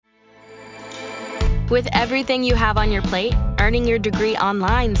With everything you have on your plate, earning your degree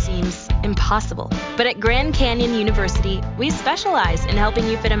online seems impossible. But at Grand Canyon University, we specialize in helping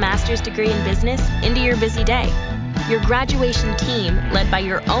you fit a master's degree in business into your busy day. Your graduation team, led by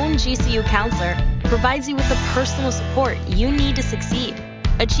your own GCU counselor, provides you with the personal support you need to succeed.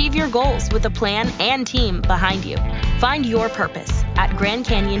 Achieve your goals with a plan and team behind you. Find your purpose at Grand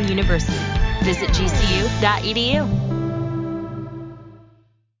Canyon University. Visit gcu.edu.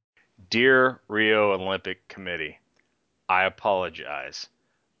 Dear Rio Olympic Committee, I apologize.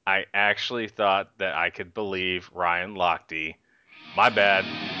 I actually thought that I could believe Ryan Lochte. My bad.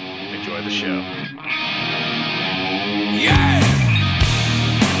 Enjoy the show. Yes!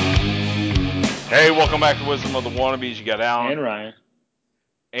 Hey, welcome back to Wisdom of the Wannabes. You got Alan. And Ryan.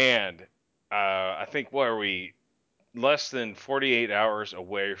 And I think, what are we? Less than 48 hours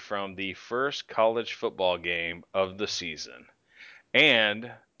away from the first college football game of the season.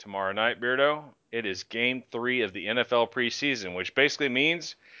 And tomorrow night, Beardo, it is game 3 of the NFL preseason, which basically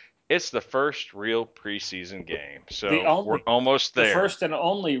means it's the first real preseason game. So we're almost there. The first and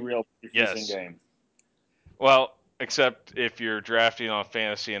only real preseason game. Well, except if you're drafting on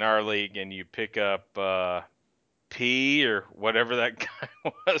fantasy in our league and you pick up P or whatever that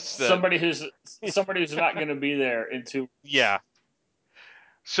guy was. Somebody who's not going to be there in 2 weeks. Yeah.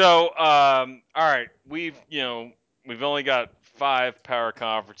 So, all right, we've only got 5 power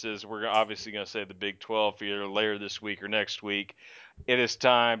conferences. We're obviously going to say the Big 12 either later this week or next week. It is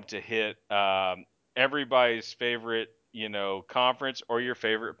time to hit everybody's favorite, conference or your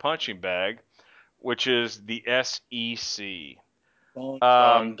favorite punching bag, which is the SEC.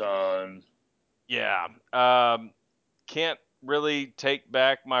 Dun. Yeah. Can't really take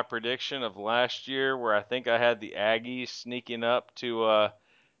back my prediction of last year where I think I had the Aggies sneaking up to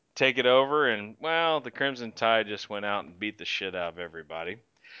take it over, and, well, the Crimson Tide just went out and beat the shit out of everybody.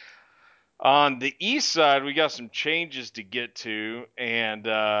 On the east side, we got some changes to get to, and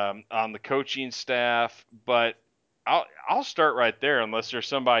on the coaching staff, but I'll start right there unless there's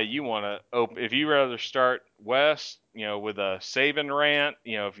somebody you want to open. If you rather start west, with a Saban rant,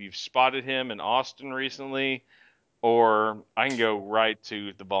 if you've spotted him in Austin recently, or I can go right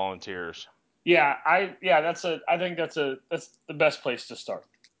to the Volunteers. I think that's the best place to start.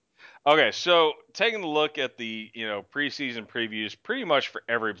 Okay, so taking a look at the preseason previews, pretty much for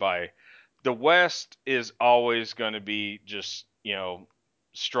everybody, the West is always going to be just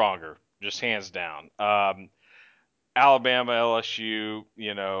stronger, just hands down. Alabama, LSU,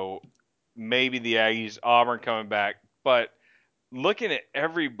 maybe the Aggies, Auburn coming back, but looking at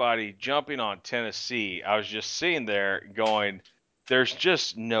everybody jumping on Tennessee, I was just sitting there going, "There's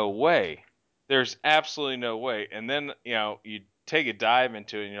just no way. There's absolutely no way." And then you take a dive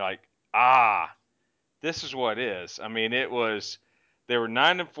into it, and you're like, this is what it is. I mean, they were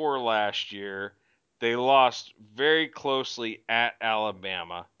 9-4 last year. They lost very closely at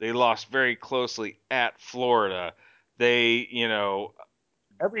Alabama. They lost very closely at Florida. They,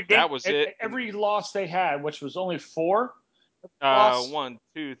 every game, that was it. Every loss they had, which was only 4. 1,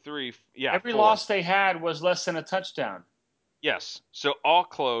 2, 3, yeah. Every 4. loss they had was less than a touchdown. Yes, so all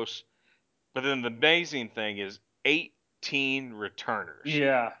close. But then the amazing thing is 18 returners.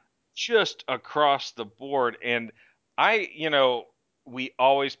 Yeah. Just across the board. And we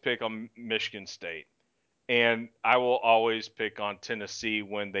always pick on Michigan State. And I will always pick on Tennessee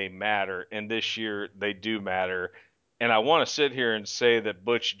when they matter. And this year they do matter. And I want to sit here and say that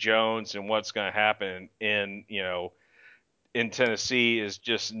Butch Jones and what's going to happen in Tennessee is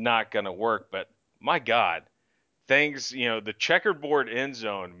just not going to work. But my God, things, the checkerboard end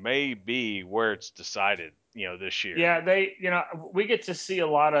zone may be where it's decided, this year. Yeah, we get to see a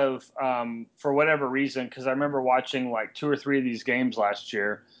lot of, for whatever reason, because I remember watching like 2 or 3 of these games last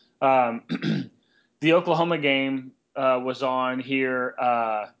year. The Oklahoma game was on here.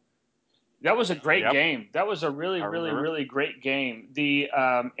 That was a great game. That was a really, really, really great game.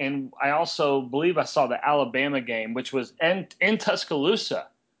 And I also believe I saw the Alabama game, which was in Tuscaloosa.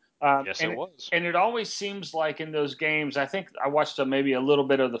 Yes, it was. And it always seems like in those games, I think I watched maybe a little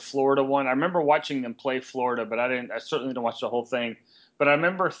bit of the Florida one. I remember watching them play Florida, but I certainly didn't watch the whole thing. But I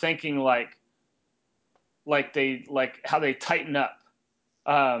remember thinking like how they tighten up.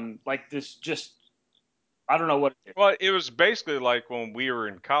 Like this just, I don't know what it is. Well, it was basically like when we were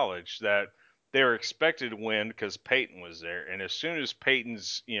in college that they were expected to win because Peyton was there. And as soon as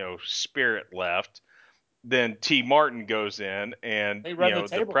Peyton's, spirit left, then T. Martin goes in and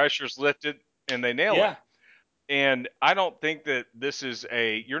the pressure's lifted and they nail it. And I don't think that this is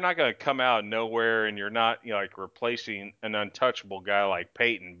you're not going to come out of nowhere and you're not like replacing an untouchable guy like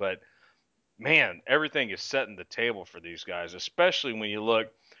Peyton. But man, everything is setting the table for these guys, especially when you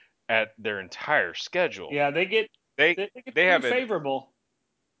look at their entire schedule. Yeah, They they get they pretty have favorable.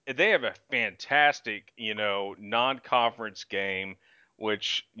 a fantastic, non-conference game,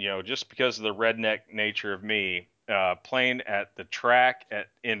 which, just because of the redneck nature of me, playing at the track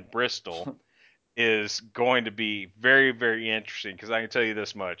in Bristol is going to be very, very interesting because I can tell you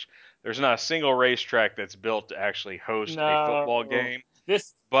this much. There's not a single racetrack that's built to actually host a football No, game,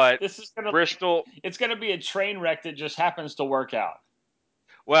 this but this is gonna Bristol, it's gonna be a train wreck that just happens to work out.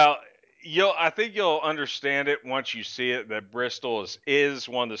 well, I think you'll understand it once you see it that Bristol is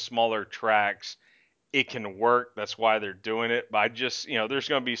one of the smaller tracks. It can work. That's why they're doing it. But I just, there's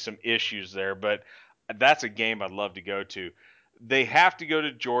going to be some issues there. But that's a game I'd love to go to. They have to go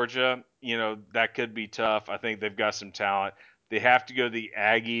to Georgia. That could be tough. I think they've got some talent. They have to go to the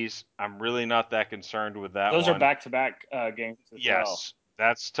Aggies. I'm really not that concerned with that Those are one. back-to-back games as well. Yes,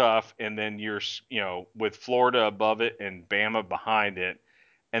 that's tough. And then with Florida above it and Bama behind it,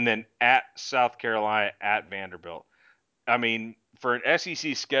 and then at South Carolina, at Vanderbilt. I mean, for an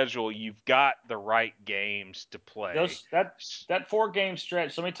SEC schedule, you've got the right games to play. Those that 4 game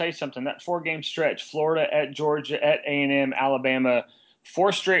stretch. Let me tell you something. That 4 game stretch: Florida at Georgia, at A&M, Alabama,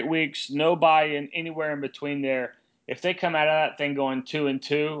 4 straight weeks, no buy-in anywhere in between there. If they come out of that thing going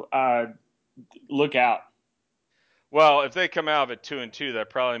 2-2, look out. Well, if they come out of it 2-2, that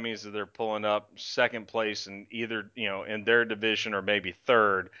probably means that they're pulling up second place in either, in their division or maybe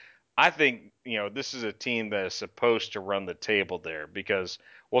third. I think, this is a team that is supposed to run the table there because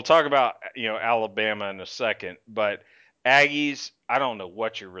we'll talk about, Alabama in a second, but Aggies, I don't know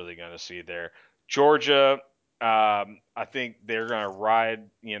what you're really going to see there. Georgia, I think they're going to ride,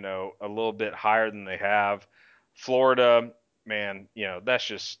 a little bit higher than they have. Florida, man, that's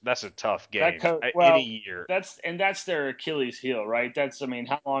a tough That game any year. that's their Achilles heel, right? I mean,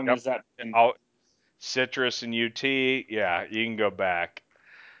 how long Yep. has that been? All, Citrus and UT, yeah, you can go back.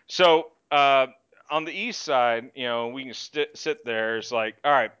 So on the east side, we can sit there. It's like,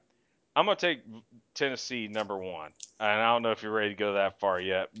 all right, I'm gonna take Tennessee number one, and I don't know if you're ready to go that far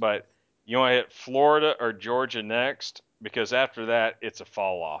yet, but you want to hit Florida or Georgia next because after that, it's a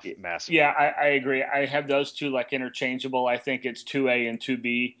fall off Yeah, massively. I agree. I have those two like interchangeable. I think it's 2A and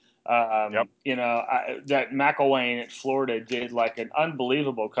 2B. Yep. That McElwain at Florida did like an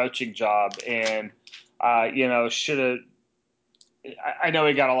unbelievable coaching job, and should have. I know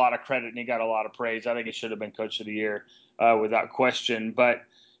he got a lot of credit and he got a lot of praise. I think he should have been coach of the year without question. But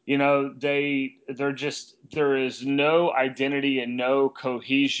there is no identity and no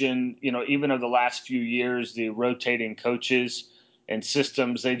cohesion. Even of the last few years, the rotating coaches and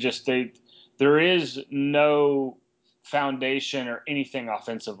systems, there is no foundation or anything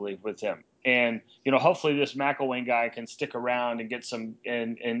offensively with him. And hopefully this McElwain guy can stick around and get some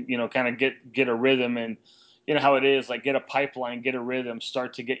and kind of get a rhythm, and how it is, like get a pipeline, get a rhythm,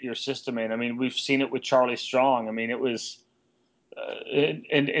 start to get your system in. I mean, we've seen it with Charlie Strong. I mean, it was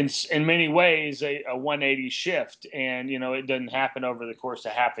in many ways a 180 shift, and it doesn't happen over the course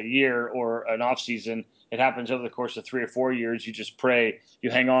of half a year or an off season. It happens over the course of 3 or 4 years. You just pray you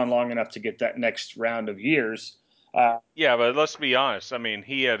hang on long enough to get that next round of years. Yeah, but let's be honest. I mean,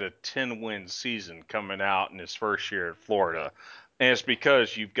 he had a 10-win season coming out in his first year at Florida, and it's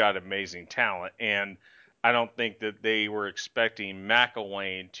because you've got amazing talent. And I don't think that they were expecting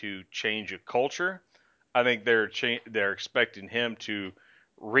McElwain to change a culture. I think they're expecting him to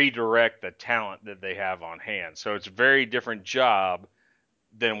redirect the talent that they have on hand. So it's a very different job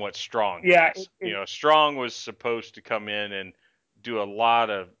than what Strong Yeah, has. Strong was supposed to come in and do a lot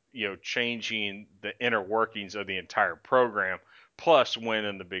of, changing the inner workings of the entire program, plus win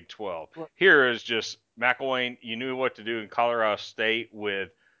in the Big 12. Here is just McElwain. You knew what to do in Colorado State with,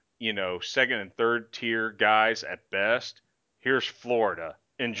 second and third tier guys at best. Here's Florida.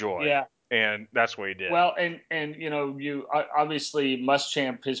 Enjoy. yeah. And that's what he did. Well, and you obviously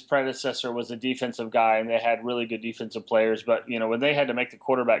Muschamp, his predecessor, was a defensive guy, and they had really good defensive players. But when they had to make the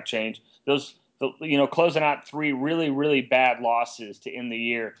quarterback change, closing out 3 really really bad losses to end the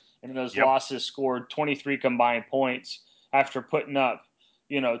year, and those Yep. losses scored 23 combined points after putting up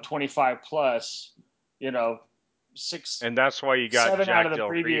 25 plus, six, And that's why you got 7 out of Jack the Del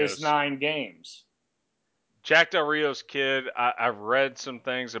previous Rios. 9 games. Jack Del Rio's kid, I've read some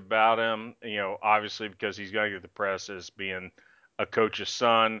things about him, obviously because he's got to get the press as being a coach's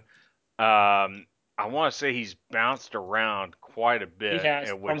son. I want to say he's bounced around quite a He bit, has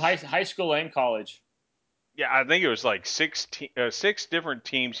from which, high school and college. yeah, I think it was like 6 different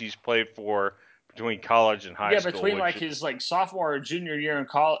teams he's played for between college and high Yeah, school, between like his like sophomore or junior year in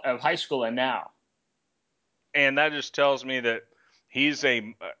high school and now. and that just tells me that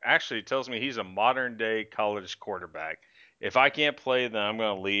actually tells me he's a modern day college quarterback. if I can't play, then I'm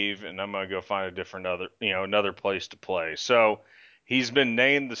going to leave and I'm going to go find another place to play. So he's been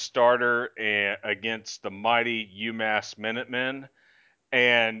named the starter against the mighty UMass Minutemen.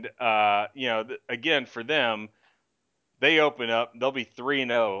 And, again, for them, they open up, they'll be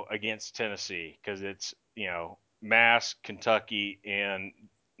 3-0 against Tennessee because it's, Mass, Kentucky, and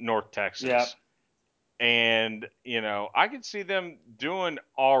North Yeah. Texas. And, I could see them doing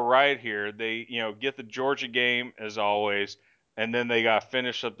all right here. They, get the Georgia game as always, and then they got to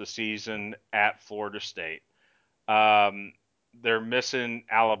finish up the season at Florida State. Um, they're missing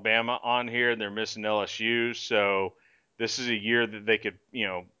Alabama on here. They're missing LSU. So this is a year that they could,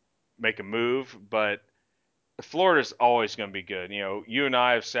 make a move. But Florida's always going to be good. You and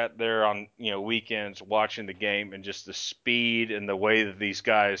I have sat there on, weekends watching the game and just the speed and the way that these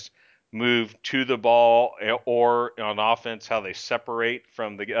guys move to the ball or on offense, how they separate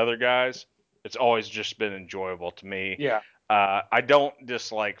from the other guys. It's always just been enjoyable to me. Yeah. I don't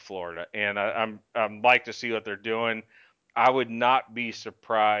dislike Florida, and I'm like to see what they're doing. I would not be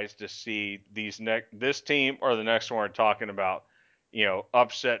surprised to see this team or the next one we're talking about,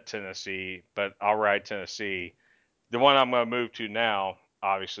 upset Tennessee, but I'll ride Tennessee. The one I'm going to move to now,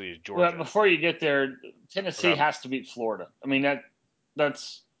 obviously, is Well, Georgia. before you get there, Tennessee Okay. has to beat Florida. I mean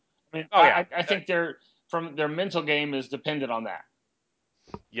that's. I mean, Oh yeah, I think their mental game is dependent on that.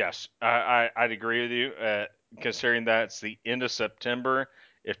 yes, I'd agree with you. Considering that it's the end of September,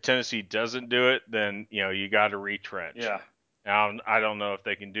 if Tennessee doesn't do it, then you got to retrench. Yeah. Now I don't know if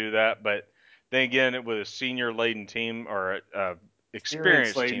they can do that, but then again, with a senior laden team or a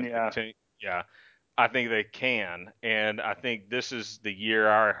experienced laden, team, yeah. yeah, I think they can, and I think this is the year.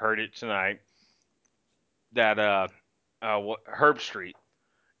 I heard it tonight that Herb Street.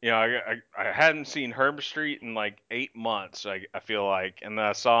 I hadn't seen Herb Street in like 8 months. I feel like, and then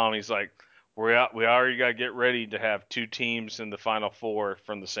I saw him. He's like, we already got to get ready to have two teams in the Final Four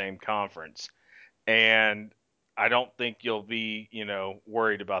from the same conference, and I don't think you'll be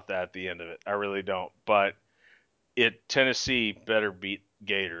worried about that at the end of it. I really don't. But Tennessee better beat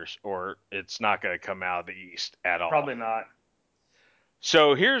Gators, or it's not going to come out of the East at all. Probably not.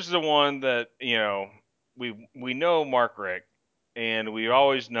 So here's the one that we know Mark Richt, and we've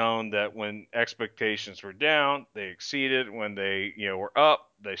always known that when expectations were down, they exceeded. When they were up,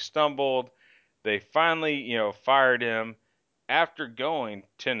 they stumbled. They finally fired him after going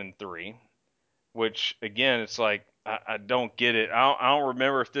 10-3, which again it's like I don't get it. I don't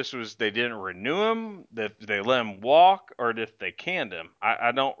remember if this was they didn't renew him, that they let him walk, or if they canned him.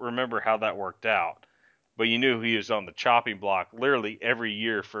 I don't remember how that worked out. But you knew he was on the chopping block literally every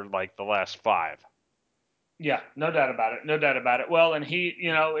year for like the last 5. Yeah, no doubt about it. No doubt about it. Well, and he,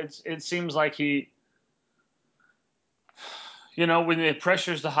 it seems like he, when the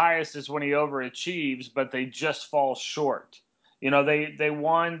pressure's the highest is when he overachieves, but they just fall short. They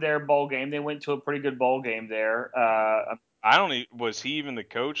won their bowl game. They went to a pretty good bowl game there. I don't even, was he even the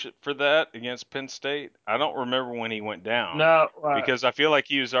coach for that against Penn State? I don't remember when he went down. No, because I feel like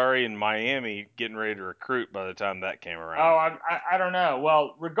he was already in Miami getting ready to recruit by the time that came around. Oh, I don't know.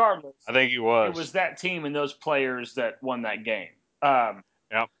 Well, regardless, I think he was. It was that team and those players that won that game.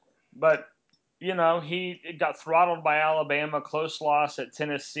 Yep. But he got throttled by Alabama, close loss at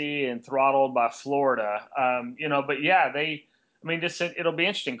Tennessee, and throttled by Florida. But yeah, it'll be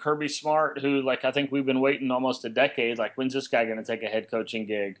interesting. Kirby Smart, who I think we've been waiting almost a decade. Like, when's this guy going to take a head coaching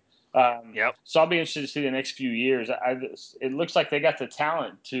gig? Yep. So I'll be interested to see the next few years. It looks like they got the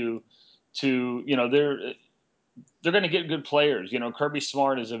talent to they're going to get good players. Kirby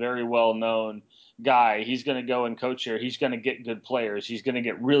Smart is a very well known guy. He's going to go and coach here. He's going to get good players. He's going to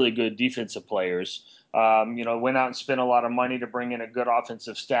get really good defensive players. Went out and spent a lot of money to bring in a good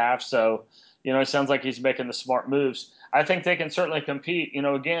offensive staff. So, it sounds like he's making the smart moves. I think they can certainly compete.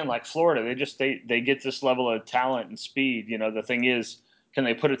 Again, like Florida, they get this level of talent and speed. The thing is, can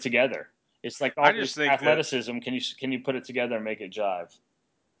they put it together? It's like all this athleticism. Can you put it together and make it jive?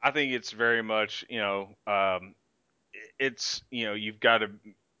 I think it's very much it's you've got to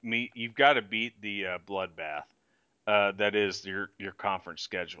beat the bloodbath that is your conference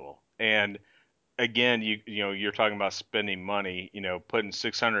schedule. And again, you're talking about spending money, putting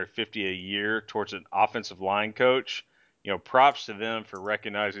 $650 a year towards an offensive line coach. Props to them for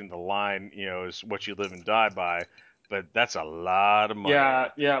recognizing the line, is what you live and die by. But that's a lot of money.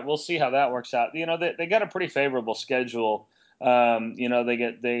 Yeah, we'll see how that works out. They got a pretty favorable schedule. They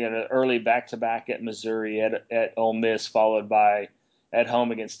get an early back-to-back at Missouri, at Ole Miss, followed by at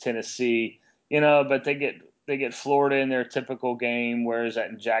home against Tennessee. But they get Florida in their typical game. Where is that,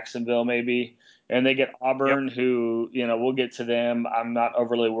 in Jacksonville maybe? And they get Yep. Auburn, who, we'll get to them. I'm not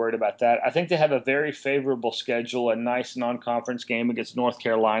overly worried about that. I think they have a very favorable schedule, a nice non-conference game against North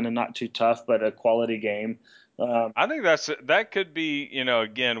Carolina, not too tough, but a quality game. I think that could be,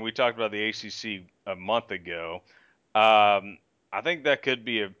 again, we talked about the ACC a month ago. I think that could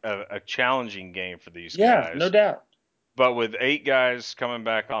be a challenging game for these Yeah, no guys. doubt. But with 8 guys coming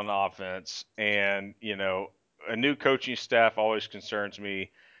back on offense and, a new coaching staff always concerns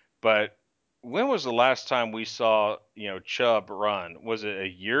me. But when was the last time we saw, Chubb run? Was it a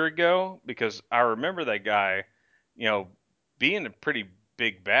year ago? Because I remember that guy, you know, being a pretty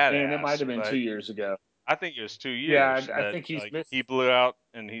big And it might badass. have been But 2 years ago. I think it was 2 Yeah, years I that think he's like missed. he blew out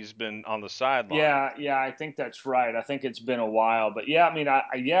and he's been on the sideline. Yeah, I think that's right. I think it's been a while, but yeah, I mean, I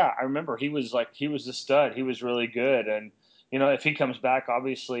remember he was a stud. He was really good, and if he comes back,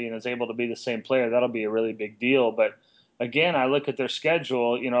 obviously, and is able to be the same player, that'll be a really big deal. But again, I look at their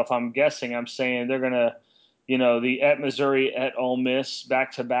schedule. If I'm guessing, I'm saying they're gonna, the at Missouri, at Ole Miss,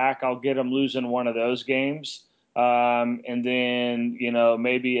 back to back. I'll get them losing one of those games. And then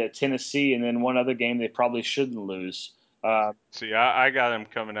maybe at Tennessee, and then one other game they probably shouldn't lose. See, I got him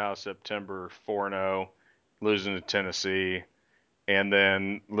coming out September 4-0, losing to Tennessee, and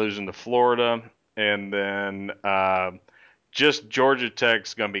then losing to Florida, and then just Georgia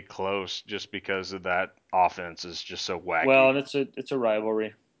Tech's gonna be close just because of that offense is just so Well, wacky. and it's a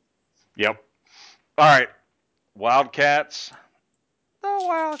rivalry. Yep. All right, Wildcats. The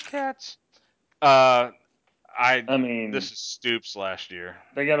Wildcats. Uh, I I mean, this is Stoops last year.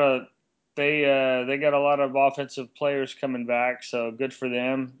 they got a they got a lot of offensive players coming back, so good for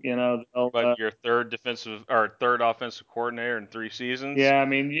them. They'll, But your third offensive coordinator in 3 seasons, yeah. I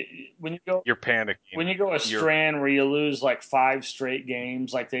mean, when you go you're panicking. when you go a You're strand where you lose like 5 straight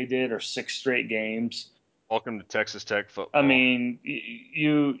games, like they did, or 6 straight games. welcome to Texas Tech I football. mean,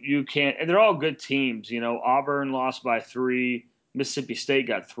 you can't. And they're all good teams. Auburn lost by 3. Mississippi State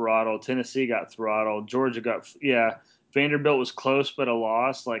got throttled. Tennessee got throttled. Georgia got, yeah. Vanderbilt was close, but a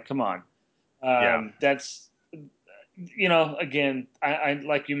loss. Like, come on. Yeah. That's again, I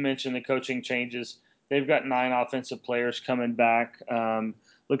like you mentioned, the coaching changes. They've got 9 offensive players coming back.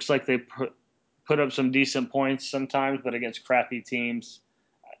 Looks like they put up some decent points sometimes, but against crappy teams.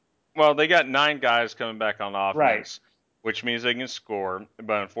 Well, they got 9 guys coming back on Right. offense, which means they can score.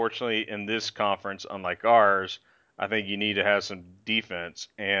 But unfortunately, in this conference, unlike ours, I think you need to have some defense,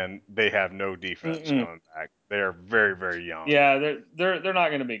 and they have no defense Mm-mm. coming back. They are very, very young. Yeah, they're not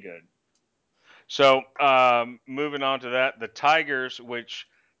going to be good. So, moving on to that, the Tigers, which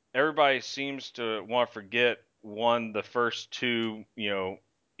everybody seems to want to forget, won the first 2,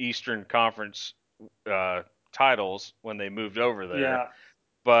 Eastern Conference titles when they moved over there. Yeah.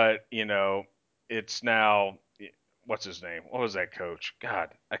 But, it's now, what's his name? What was that coach? God,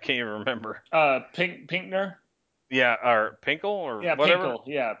 I can't even remember. Pinkner. Yeah, or Pinkel or Yeah, whatever. Pinkel.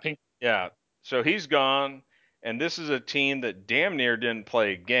 Yeah, Pink. Yeah. So he's gone, and this is a team that damn near didn't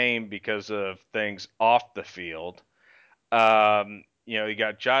play a game because of things off the field. You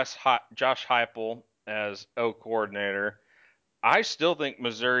got Josh Heupel as O coordinator. I still think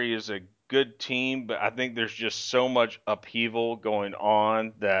Missouri is a good team, but I think there's just so much upheaval going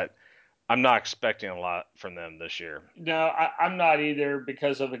on that I'm not expecting a lot from them this year. No, I'm not either,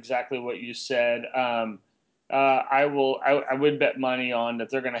 because of exactly what you said. I would bet money on that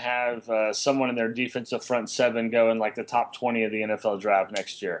they're going to have someone in their defensive front 7 go in like the top 20 of the NFL draft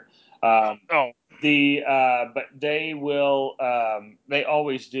next year. Oh, But they will. They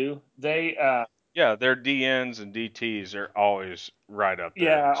always do. yeah, their DNs and DTs are always right up there,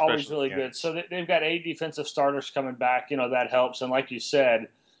 Yeah, always especially really the good. ends. So they've got 8 defensive starters coming back. That helps. And like you said,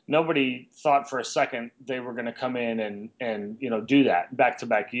 nobody thought for a second they were going to come in and do that back to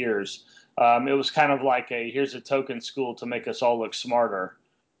back years. It was kind of like here's a token school to make us all look smarter,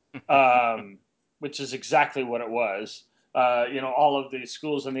 which is exactly what it was. All of the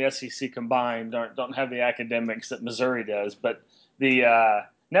schools in the SEC combined don't have the academics that Missouri does, but They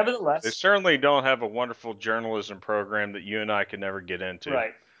nevertheless, certainly don't have a wonderful journalism program that you and I could never get into.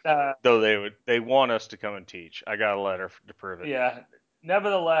 right. Uh, Though they want us to come and teach. I got a letter to prove it. Yeah.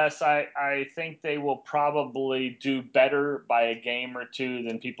 Nevertheless, I think they will probably do better by a game or 2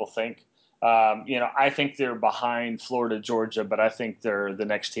 than people think. I think they're behind Florida, Georgia, but I think they're the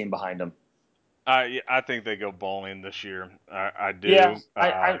next team behind them. I think they go bowling this year. I Yeah, do.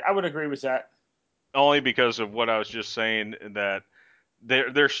 I would agree with that. Only because of what I was just saying that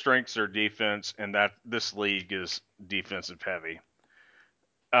their strengths are defense, and that this league is defensive heavy.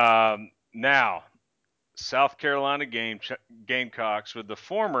 Now, South Carolina Gamecocks with the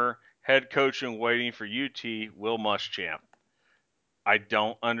former head coach in waiting for UT, Will Muschamp. I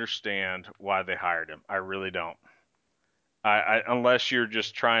don't understand why they hired him. I really don't. Unless you're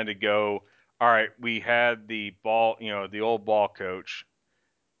just trying to go, all right, we had the ball, the old ball coach,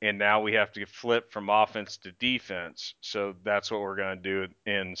 and now we have to flip from offense to defense. So that's what we're going to do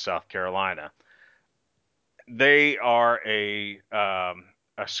in South Carolina. They are a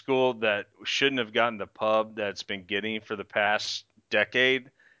school that shouldn't have gotten the pub that's been getting for the past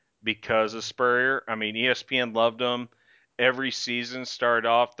decade because of Spurrier. I mean, ESPN loved them. Every season started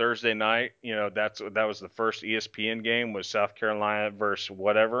off Thursday night. That was the first ESPN game was South Carolina versus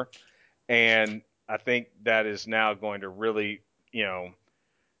whatever, and I think that is now going to really, I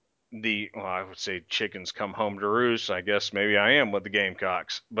would say chickens come home to roost. I guess maybe I am with the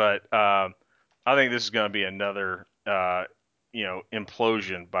Gamecocks, but I think this is going to be another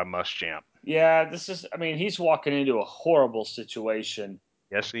implosion by Muschamp. Yeah, I mean, he's walking into a horrible situation.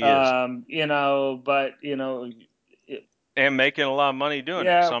 Yes, he is. But and making a lot of money doing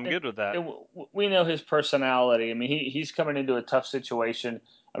it, so I'm good with that. We know his personality. I mean, he's coming into a tough situation.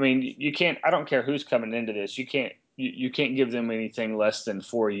 I mean, you can't. I don't care who's coming into this. You can't give them anything less than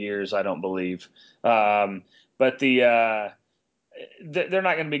 4 years. I don't believe. But they're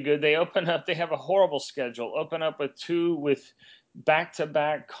not going to be good. They have a horrible schedule. Open up with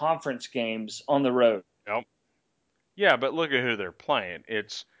back-to-back conference games on the road. Yep. Yeah, but look at who they're playing.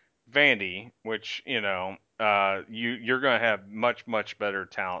 It's Vandy, which you're going to have much better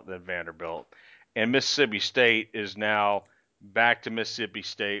talent than Vanderbilt, and Mississippi State is now back to Mississippi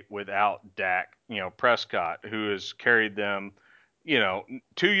State without Dak, Prescott, who has carried them. 2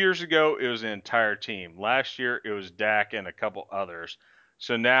 years ago it was an entire team. Last year it was Dak and a couple others.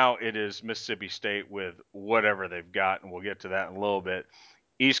 So now it is Mississippi State with whatever they've got, and we'll get to that in a little bit.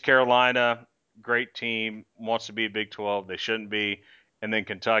 East Carolina, great team, wants to be Big 12. They shouldn't be. And then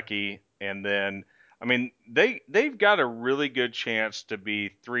Kentucky, and then I mean they've got a really good chance to be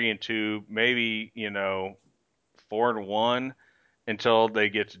 3-2, maybe 4-1 until they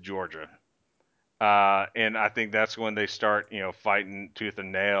get to Georgia. And I think that's when they start fighting tooth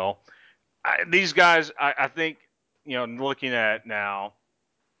and nail. These guys, I think looking at now,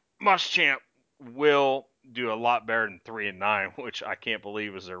 Muschamp will do a lot better than 3-9, which I can't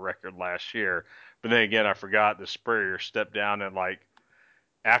believe was their record last year. But then again, I forgot the Spurrier stepped down and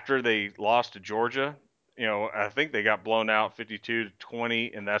after they lost to Georgia, I think they got blown out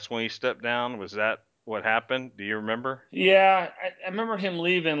 52-20, and that's when he stepped down. Was that what happened? Do you remember? Yeah, I remember him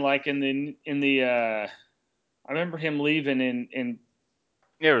leaving I remember him leaving in.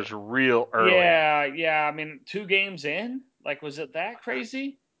 It was real early. Yeah. I mean, 2 games in. Was it that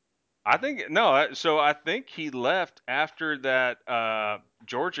crazy? I think no. So I think he left after that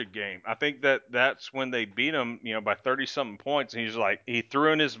Georgia game. I think that's when they beat him, by 30 something points. And he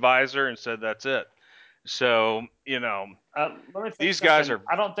threw in his visor and said, "That's it." So these guys are.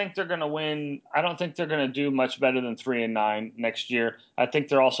 I don't think they're going to win. I don't think they're going to do much better than 3-9 next year. I think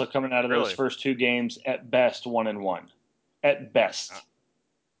they're also coming out of those first 2 games at best 1-1, at best.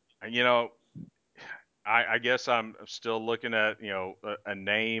 I guess I'm still looking at a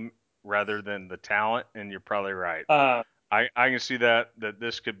name rather than the talent, and you're probably right. I can see that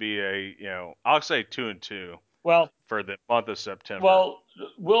this could be I'll say 2-2. Well, for the month of September. Well,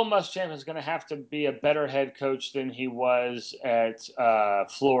 Will Muschamp is going to have to be a better head coach than he was at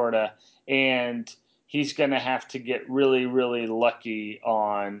Florida, and he's going to have to get really, really lucky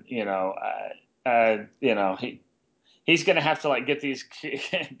on he's going to have to get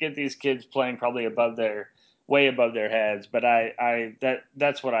these kids playing probably way above their heads. But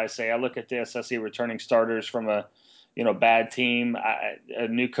that's what I say. I look at the SSE returning starters from a bad team, a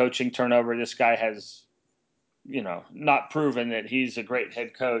new coaching turnover. This guy has not proven that he's a great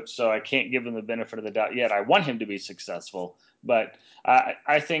head coach, so I can't give him the benefit of the doubt yet. I want him to be successful, but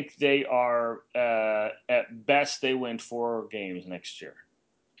I think they are at best they win 4 games next year.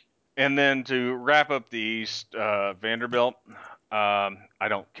 And then to wrap up the East, Vanderbilt, I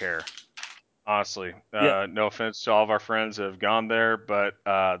don't care. Honestly, no offense to all of our friends that have gone there, but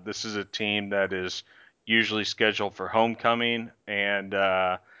this is a team that is usually scheduled for homecoming, and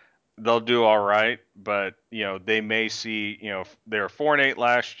they'll do all right. But they may see, they were 4-8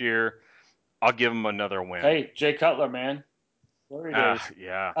 last year. I'll give them another win. Hey, Jay Cutler, man.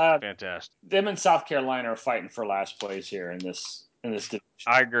 Yeah, fantastic. Them and South Carolina are fighting for last place here in this division.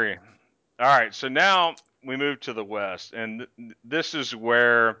 I agree. All right, so now we move to the West, and this is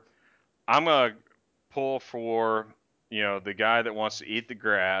where I'm gonna pull for the guy that wants to eat the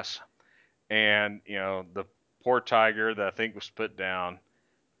grass, and the poor Tiger that I think was put down.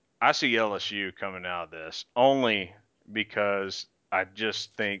 I see LSU coming out of this only because I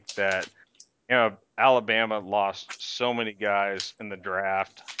just think that Alabama lost so many guys in the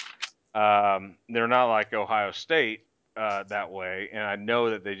draft. They're not like Ohio State that way, and I know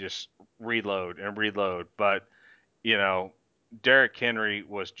that they just reload and reload. But you know, Derrick Henry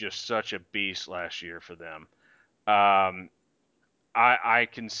was just such a beast last year for them. Um, I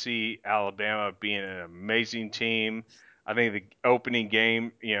can see Alabama being an amazing team. I think the opening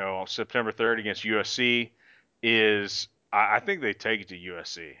game, September 3rd against USC, is I think they take it to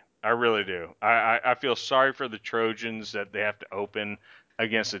USC. I really do. I feel sorry for the Trojans that they have to open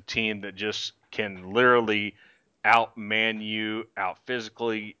against a team that just can literally outman you, out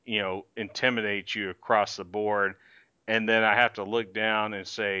physically, intimidate you across the board. And then I have to look down and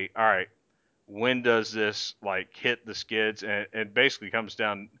say, all right, when does this like hit the skids? And it basically comes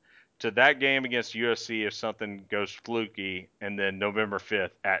down to that game against USC if something goes fluky, and then November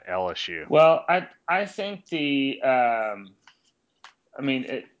 5th at LSU. Well, I think I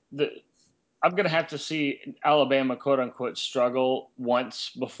mean I'm going to have to see Alabama quote unquote struggle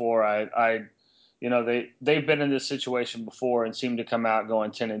once before they've been in this situation before and seem to come out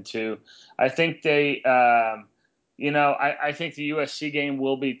going 10-2. I think I think the USC game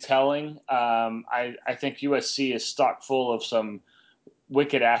will be telling. I think USC is stock full of some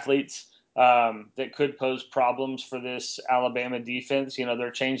wicked athletes that could pose problems for this Alabama defense.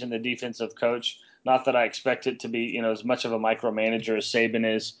 They're changing the defensive coach. Not that I expect it to be, as much of a micromanager as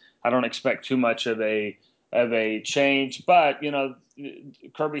Saban is. I don't expect too much of a change, but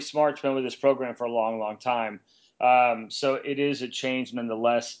Kirby Smart's been with this program for a long, long time, so it is a change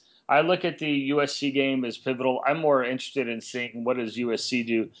nonetheless. I look at the USC game as pivotal. I'm more interested in seeing what does USC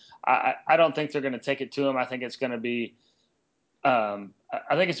do. I don't think they're going to take it to them. I think it's going to be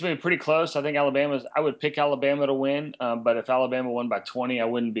I think it's been pretty close. I think I would pick Alabama to win, but if Alabama won by 20, I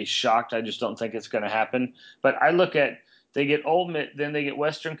wouldn't be shocked. I just don't think it's going to happen. But I look at they get Ole Miss, then they get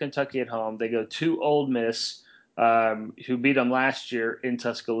Western Kentucky at home. They go to Ole Miss, who beat them last year in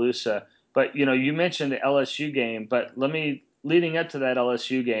Tuscaloosa. But you mentioned the LSU game, but leading up to that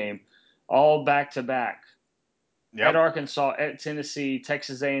LSU game, all back to back. Yep. At Arkansas, at Tennessee,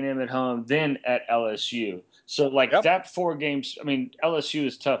 Texas A&M at home, then at LSU. So that 4 games, I mean, LSU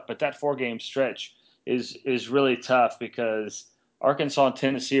is tough, but that 4-game stretch is really tough because Arkansas and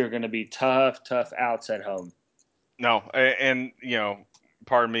Tennessee are going to be tough outs at home. No, and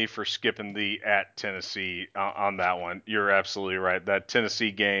pardon me for skipping the at Tennessee on that one. You're absolutely right. That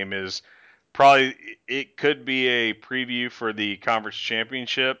Tennessee game is probably, it could be a preview for the conference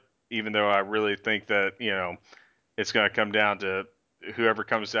championship, even though I really think that, it's going to come down to whoever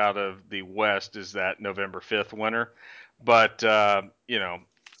comes out of the West is that November 5th winner. But, I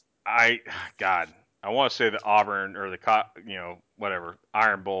want to say that Auburn or whatever,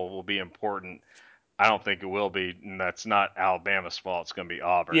 Iron Bowl will be important. I don't think it will be, and that's not Alabama's fault. It's going to be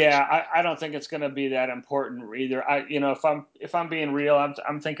Auburn's. Yeah, I don't think it's going to be that important either. If I'm being real,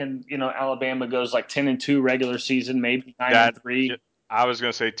 I'm thinking Alabama goes like 10-2 regular season, maybe 9-3. I was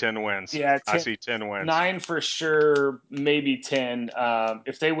going to say 10 wins. Yeah, I see 10 wins. 9 for sure, maybe 10.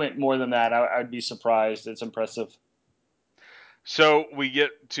 If they went more than that, I'd be surprised. It's impressive. So we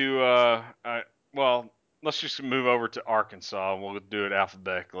get to, let's just move over to Arkansas. We'll do it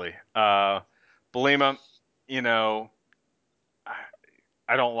alphabetically. Bielema,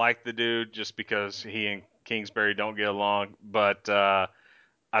 I don't like the dude just because he and Kingsbury don't get along, but I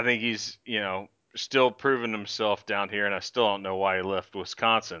think he's, still proving himself down here, and I still don't know why he left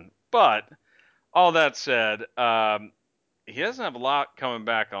Wisconsin. But all that said, he doesn't have a lot coming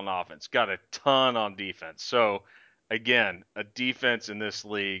back on offense. Got a ton on defense. So, again, a defense in this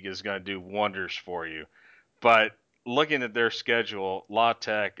league is going to do wonders for you. But looking at their schedule, La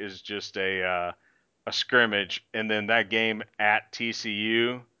Tech is just a scrimmage, and then that game at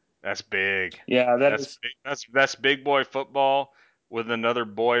TCU, that's big. Yeah, that's big. That's big boy football with another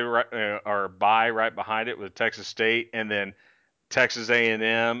boy or bye right behind it with Texas State, and then Texas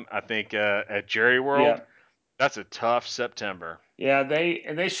A&M. I think at Jerry World. Yeah. That's a tough September. Yeah,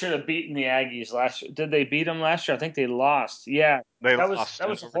 they should have beaten the Aggies last year. Did they beat them last year? I think they lost. Yeah, that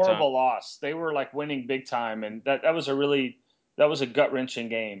was a horrible loss. They were like winning big time, and that was a gut wrenching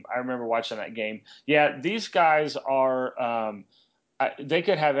game. I remember watching that game. Yeah, these guys are. They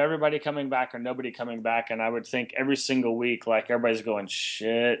could have everybody coming back or nobody coming back, and I would think every single week, like everybody's going,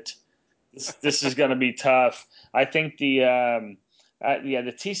 shit, this is going to be tough. I think the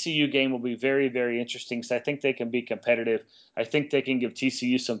TCU game will be very, very interesting because I think they can be competitive. I think they can give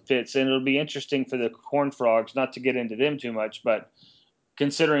TCU some fits, and it'll be interesting for the Horned Frogs, not to get into them too much, but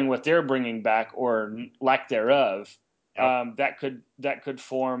considering what they're bringing back or lack thereof, that could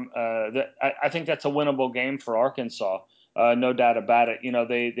form. I think that's a winnable game for Arkansas. no doubt about it.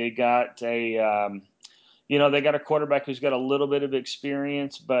 They got they got a quarterback who's got a little bit of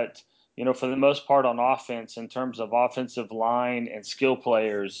experience, but for the most part on offense, in terms of offensive line and skill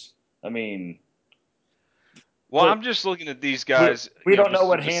players, I mean, Well, I'm just looking at these we, guys. we don't know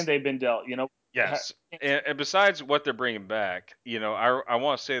what hand they've been dealt. Yes, and besides what they're bringing back, I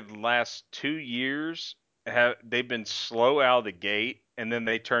want to say the last 2 years they've been slow out of the gate, and then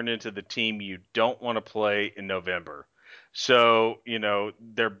they turn into the team you don't want to play in November. So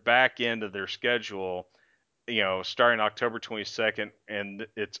their back end of their schedule, starting October 22nd, and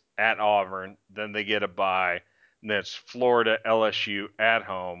it's at Auburn. Then they get a bye. And then it's Florida, LSU at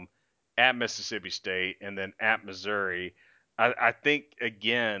home, at Mississippi State, and then at Missouri. I think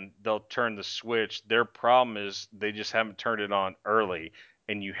again they'll turn the switch. Their problem is they just haven't turned it on early,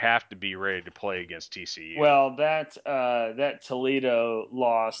 and you have to be ready to play against TCU. Well, that Toledo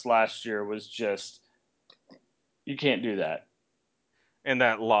loss last year was just, you can't do that. And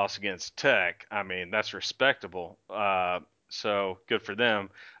that loss against Tech, I mean, that's respectable. So good for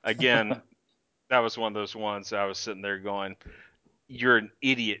them. Again, that was one of those ones I was sitting there going, you're an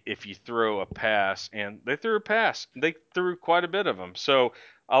idiot if you throw a pass. And they threw a pass. They threw quite a bit of them. So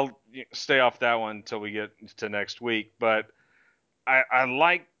I'll stay off that one until we get to next week. But I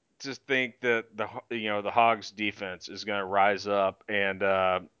like to think that the Hogs defense is going to rise up, and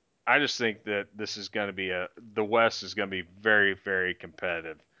I just think that this is going to be the West is going to be very, very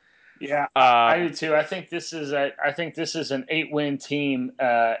competitive. Yeah, I do too. I think this is an 8-win team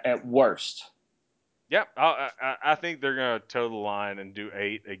at worst. Yep, I think they're going to toe the line and do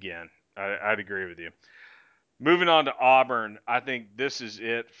 8 again. I'd agree with you. Moving on to Auburn, I think this is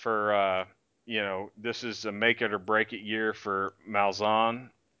it for this is a make it or break it year for Malzahn,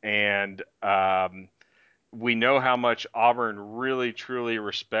 and we know how much Auburn really truly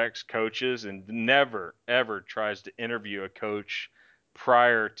respects coaches and never ever tries to interview a coach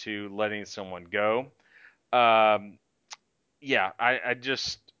prior to letting someone go. Yeah,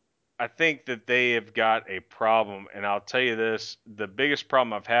 I think that they have got a problem, and I'll tell you this: the biggest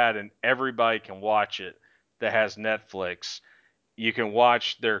problem I've had, and everybody can watch it that has Netflix. You can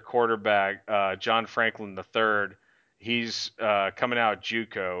watch their quarterback, John Franklin III. He's coming out of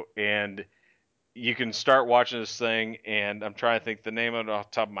JUCO, and you can start watching this thing. And I'm trying to think the name of it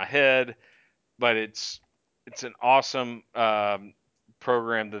off the top of my head, but it's an awesome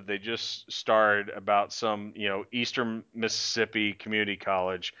program that they just started about some Eastern Mississippi Community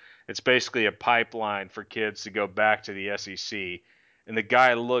College. It's basically a pipeline for kids to go back to the SEC, and the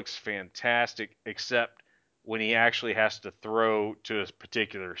guy looks fantastic, except when he actually has to throw to a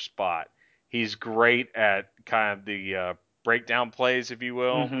particular spot. He's great at kind of the breakdown plays, if you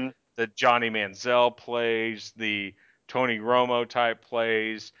will, Mm-hmm. the Johnny Manziel plays, the Tony Romo type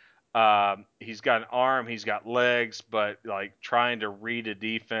plays. He's got an arm, he's got legs, but like trying to read a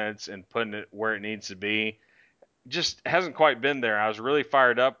defense and putting it where it needs to be just hasn't quite been there. I was really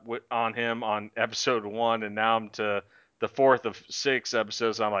fired up on him on episode 1, and now I'm to the 4th of 6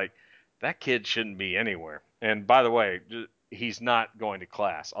 episodes. I'm like, that kid shouldn't be anywhere. And by the way, he's not going to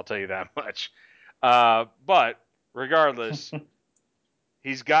class. I'll tell you that much. But regardless,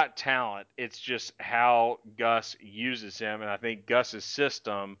 he's got talent. It's just how Gus uses him, and I think Gus's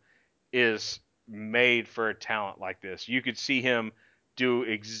system is made for a talent like this. You could see him do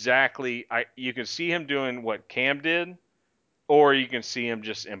you can see him doing what Cam did, or you can see him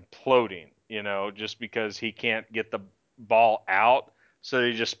just imploding, just because he can't get the ball out. So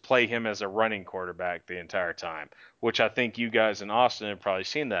they just play him as a running quarterback the entire time, which I think you guys in Austin have probably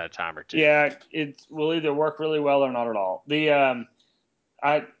seen that a time or two. Yeah, it will either work really well or not at all. Their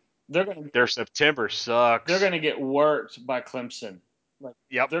September sucks. They're going to get worked by Clemson.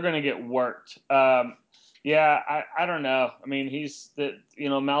 Yep. They're going to get worked. Yeah, I don't know. I mean,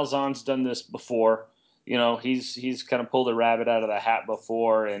 Malzahn's done this before. He's kind of pulled a rabbit out of the hat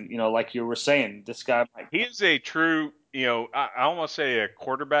before, and like you were saying, this guy. He is a true, I almost say a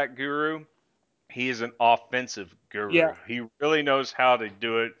quarterback guru. He is an offensive guru. Yeah. He really knows how to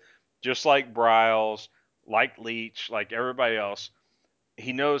do it, just like Briles, like Leach, like everybody else.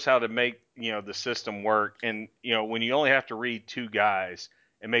 He knows how to make the system work. And when you only have to read 2 guys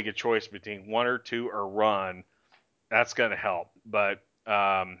and make a choice between 1 or 2 or run, that's going to help. But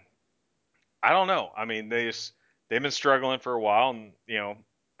I don't know. I mean, they've been struggling for a while, and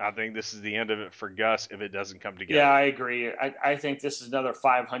I think this is the end of it for Gus if it doesn't come together. Yeah, I agree. I think this is another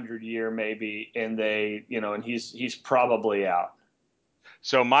 500 year maybe, and and he's probably out.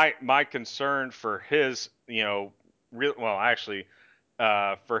 So my concern for his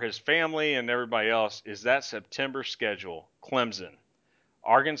for his family and everybody else is that September schedule: Clemson,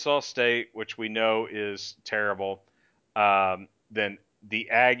 Arkansas State, which we know is terrible, Then the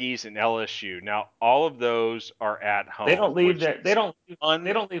Aggies and LSU. Now, all of those are at They home, don't leave which that. is They don't leave Auburn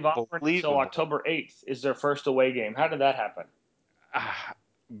until unbelievable. October 8th. Is their first away game? How did that happen?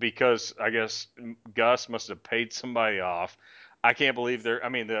 Because I guess Gus must have paid somebody off. I can't believe they're. I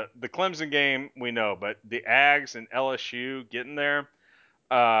mean, the Clemson game we know, but the Ags and LSU getting there.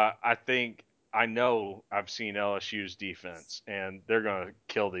 I think I know I've seen LSU's defense, and they're going to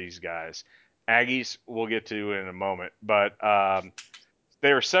kill these guys. Aggies we'll get to in a moment, but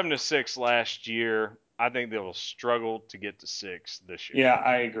they were 7-6 last year. I think they will struggle to get to 6 this year. Yeah,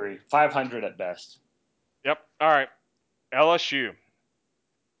 I agree. 500 at best. Yep. All right. LSU.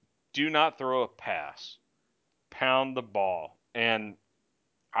 Do not throw a pass. Pound the ball. And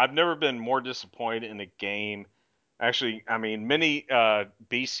I've never been more disappointed in a game. Actually, I mean, many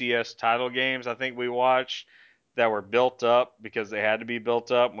BCS title games I think we watched that were built up because they had to be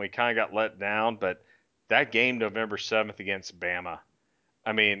built up, and we kind of got let down. But that game, November 7th against Bama,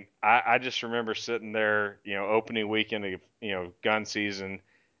 I mean, I just remember sitting there, opening weekend of, gun season,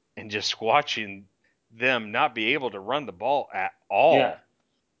 and just watching them not be able to run the ball at Yeah. all.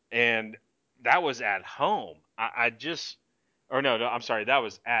 And that was at home. I just, or no, I'm sorry, that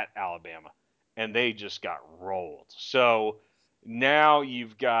was at Alabama, and they just got rolled. So now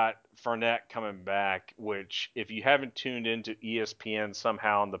you've got Fournette coming back, which if you haven't tuned into ESPN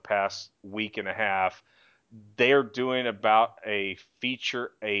somehow in the past week and a half, they're doing about a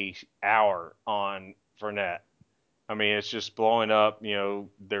feature a hour on Fournette. I mean, it's just blowing up,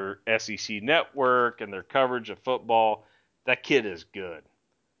 their SEC network and their coverage of football. That kid is good.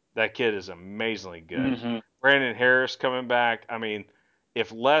 That kid is amazingly good. Mm-hmm. Brandon Harris coming back. I mean,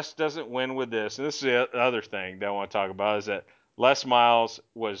 if Les doesn't win with this, and this is the other thing that I want to talk about, is that Les Miles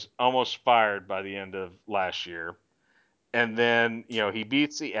was almost fired by the end of last year. And then, he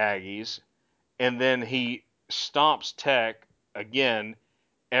beats the Aggies, and then he stomps Tech again.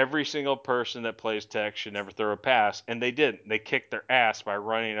 Every single person that plays Tech should never throw a pass, and they didn't. They kicked their ass by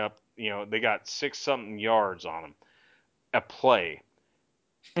running up. They got 6-something yards on them a play.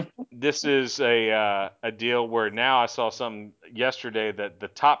 This is a deal where now I saw something yesterday that the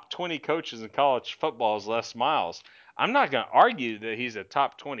top 20 coaches in college football is Les Miles. I'm not going to argue that he's a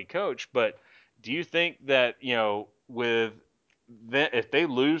top 20 coach, but do you think that with if they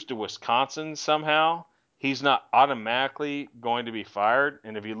lose to Wisconsin somehow, he's not automatically going to be fired?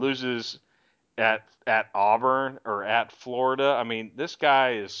 And if he loses at Auburn or at Florida, I mean, this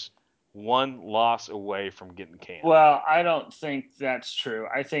guy is one loss away from getting canned. Well, I don't think that's true.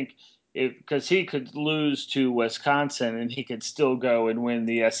 I think because he could lose to Wisconsin and he could still go and win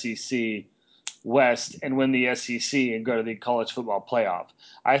the SEC West and win the SEC and go to the college football playoff.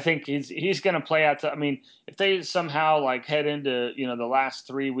 I think he's going to play out to. I mean, if they somehow like head into the last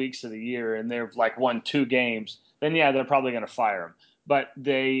 3 weeks of the year and they've like won 2 games, then yeah, they're probably going to fire him. But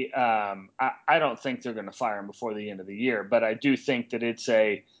I don't think they're going to fire him before the end of the year. But I do think that it's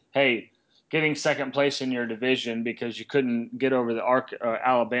a hey, getting second place in your division because you couldn't get over the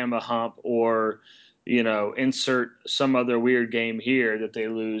Alabama hump or insert some other weird game here that they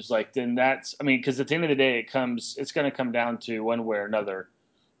lose, like then that's, I mean, because at the end of the day, it's going to come down to one way or another.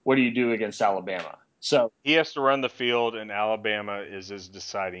 What do you do against Alabama? So He has to run the field, and Alabama is his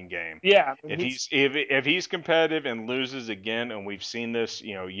deciding game. yeah, I mean, If he's competitive and loses again, and we've seen this,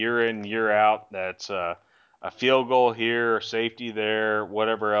 year in year out, that's a field goal here, a safety there,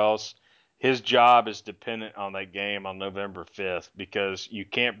 whatever else. His job is dependent on that game on November 5th because you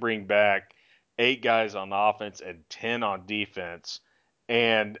can't bring back 8 guys on offense and 10 on defense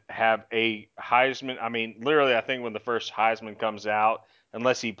and have a Heisman. I mean, literally, I think when the first Heisman comes out,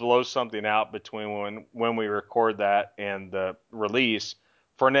 unless he blows something out between when we record that and the release,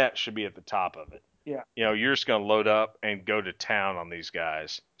 Fournette should be at the top of it. yeah. You're just going to load up and go to town on these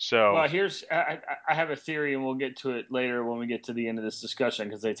guys. So Well, I have a theory, and we'll get to it later when we get to the end of this discussion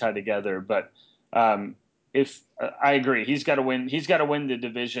because they tie together. But if I agree, he's got to win. He's got to win the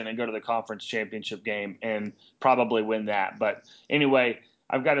division and go to the conference championship game and probably win that. But anyway,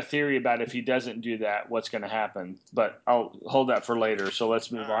 I've got a theory about if he doesn't do that, what's going to happen. But I'll hold that for later. So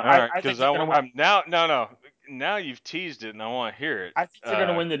let's move on. all right, I think because they're going to win. I'm now no. Now you've teased it, and I want to hear it. I think they're going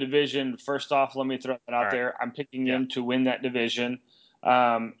to win the division. First off, let me throw that All out right. there. I'm picking Yeah. them to win that division.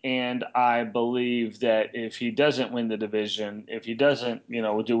 And I believe that if he doesn't win the division, if he doesn't,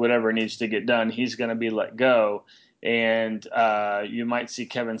 do whatever needs to get done, he's going to be let go. And you might see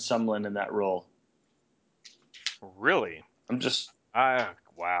Kevin Sumlin in that role. Really? I'm just.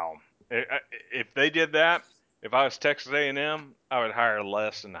 Wow. If they did that, if I was Texas A&M, I would hire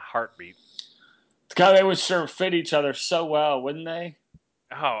Les in a heartbeat. God, they would sure fit each other so well, wouldn't they?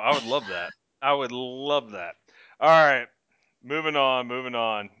 Oh, I would love that. I would love that. All right, moving on, moving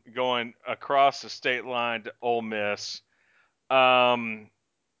on. Going across the state line to Ole Miss. Um,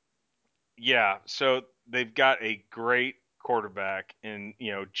 yeah, so they've got a great quarterback in,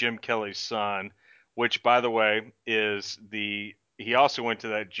 Jim Kelly's son, which by the way is he also went to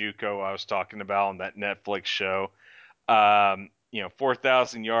that JUCO I was talking about on that Netflix show.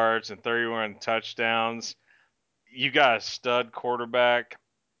 4,000 yards and 31 touchdowns. You got a stud quarterback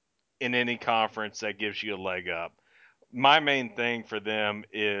in any conference that gives you a leg up. My main thing for them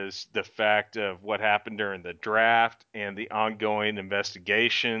is the fact of what happened during the draft and the ongoing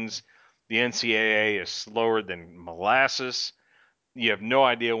investigations. The NCAA is slower than molasses. You have no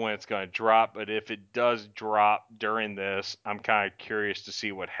idea when it's going to drop, but if it does drop during this, I'm kind of curious to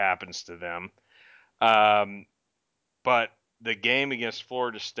see what happens to them. Um, but the game against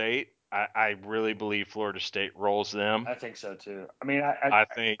Florida State, I really believe Florida State rolls them. I think so too. I mean, I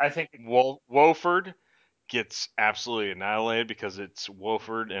think I think Wofford gets absolutely annihilated because it's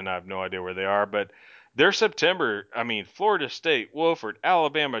Wofford, and I have no idea where they are. But their September, I mean, Florida State, Wofford,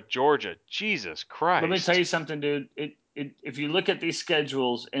 Alabama, Georgia. Jesus let me tell Christ. you something, dude. If you look at these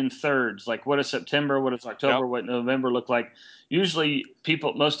schedules in thirds, like what does September, what does Yep. October, what November look like? Usually,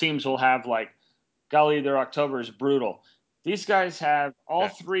 most teams will have like, golly, their October is brutal. These guys have all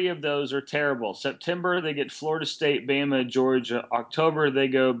three of those are terrible. September they get Florida State, Bama, Georgia. October they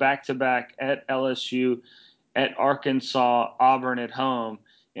go back to back at LSU, at Arkansas, Auburn at home,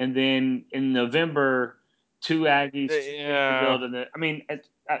 and then in November, two Aggies, two Yeah. Vanderbilt, and I mean,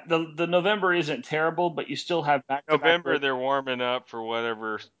 the November isn't terrible, but you still have back to back. November, they're warming up for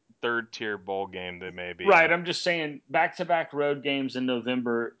whatever third tier bowl game they may be Right, in. I'm just saying back to back road games in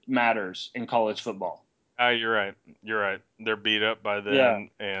November matters in college football. You're right. You're right. They're beat up by Yeah. then,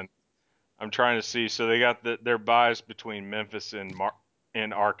 and I'm trying to see. So they got their buys between Memphis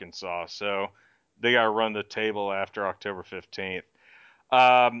and Arkansas. So they got to run the table after October 15th.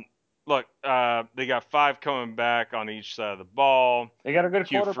 Um, look, they got 5 coming back on each side of the ball. They got a good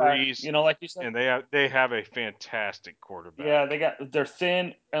Hugh quarterback, Freeze, like you said. and they have a fantastic quarterback. Yeah, they're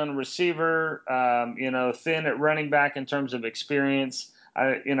thin on receiver, thin at running back in terms of experience.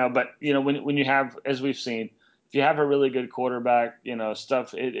 But when you have, as we've seen, if you have a really good quarterback,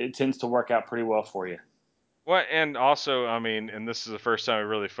 stuff it tends to work out pretty well for you. Well, and also, I mean, and this is the first time I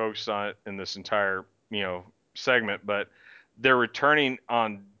really focused on it in this entire, segment, but their returning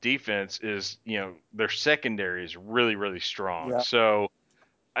on defense is, their secondary is really, really strong. Yeah. So,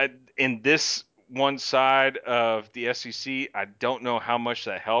 in this one side of the SEC, I don't know how much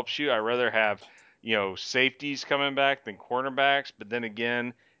that helps you. I'd rather have, safeties coming back than cornerbacks. But then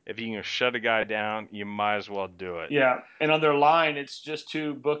again, if you can shut a guy down, you might as well do it. Yeah, and on their line, it's just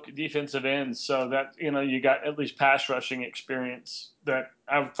 2 book defensive ends, so that you got at least pass rushing experience that,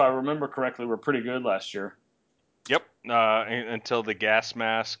 if I remember correctly, were pretty good last year. Yep. Until the gas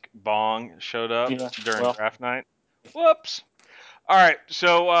mask bong showed up during draft night. Whoops. All right.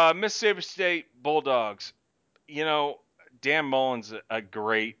 So Mississippi State Bulldogs. Dan Mullen's a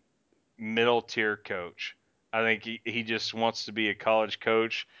great middle tier coach. I think he just wants to be a college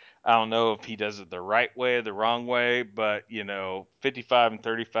coach. I don't know if he does it the right way or the wrong way, but 55 and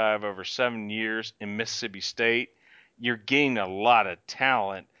 35 over 7 years in Mississippi State, you're getting a lot of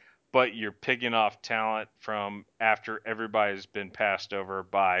talent, but you're picking off talent from after everybody's been passed over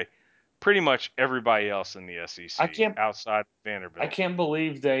by pretty much everybody else in the SEC outside Vanderbilt. I can't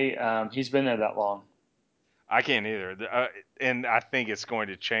believe he's been there that long. I can't either. And I think it's going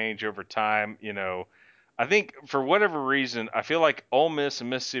to change over time. I think for whatever reason, I feel like Ole Miss and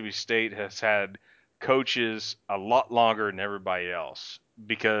Mississippi State has had coaches a lot longer than everybody else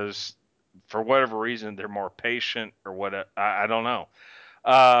because for whatever reason they're more patient or what. I don't know.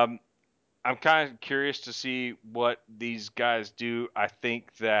 I'm kind of curious to see what these guys do. I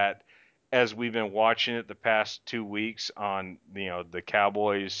think that as we've been watching it the past 2 weeks on the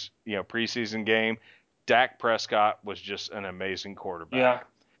Cowboys preseason game, Dak Prescott was just an amazing quarterback. Yeah.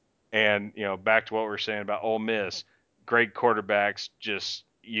 And back to what we were saying about Ole Miss, great quarterbacks, just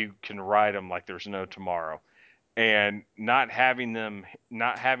you can ride them like there's no tomorrow. And not having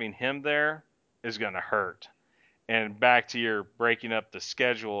him there is going to hurt. And back to your breaking up the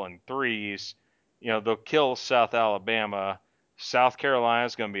schedule in threes, they'll kill South Alabama. South Carolina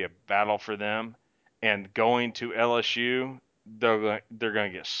is going to be a battle for them, and going to LSU, they're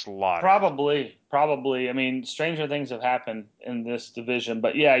going to get slaughtered. Probably. I mean, stranger things have happened in this division,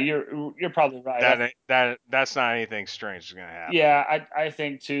 but yeah, you're probably right. That's not anything strange is going to happen. Yeah, I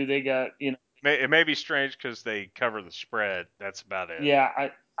think too. They got It may be strange because they cover the spread. That's about it. Yeah,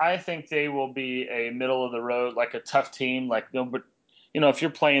 I think they will be a middle of the road, like a tough team. Like if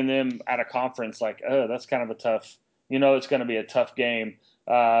you're playing them at a conference, like, oh, that's kind of a tough, it's going to be a tough game.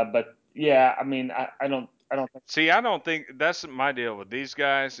 But yeah, I mean, I don't think. See, I don't think that's my deal with these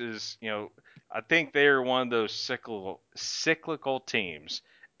guys. Is I think they are one of those cyclical teams.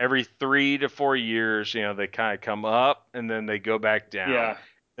 Every 3 to 4 years, they kind of come up and then they go back down. Yeah.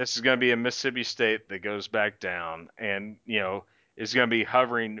 This is going to be a Mississippi State that goes back down, and it's going to be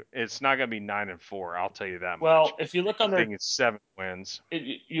hovering. It's not going to be 9-4. I'll tell you that much. Well, if you look I on their, think it's 7 wins.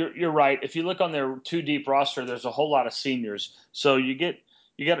 you're right. If you look on their two deep roster, there's a whole lot of seniors. So you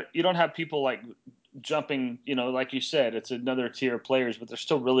don't have people like jumping. Like you said, it's another tier of players, but they're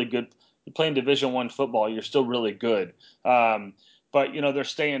still really good. You're playing Division I football. You're still really good. But they're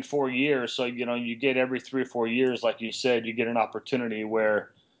staying 4 years, so you get every 3 or 4 years, like you said, you get an opportunity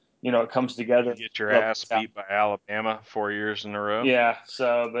where it comes together. You get your ass beat by Alabama 4 years in a row. Yeah.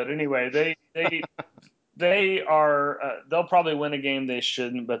 So, but anyway, they are. They'll probably win a game they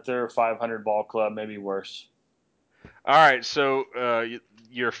shouldn't, but they're a 500 ball club, maybe worse. All right, so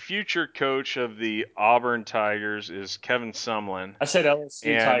your future coach of the Auburn Tigers is Kevin Sumlin. I said LSU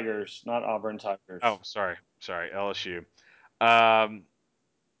And Tigers, not Auburn Tigers. oh, sorry, LSU. Um,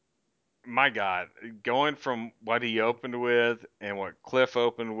 my God, going from what he opened with and what Cliff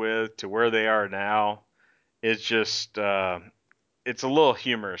opened with to where they are now, it's just it's a little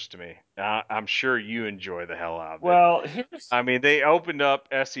humorous to me. I'm sure you enjoy the hell out of it. Well, I mean, they opened up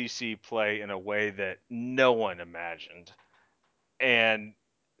SEC play in a way that no one imagined, and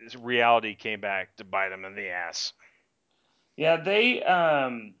reality came back to bite them in the ass. yeah, they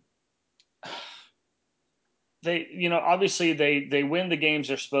obviously they win the games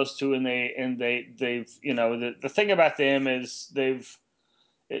they're supposed to, and they've the thing about them is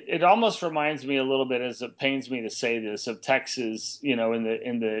it almost reminds me a little bit, as it pains me to say this, of Texas,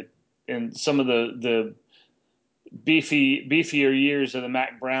 in some of the beefier years of the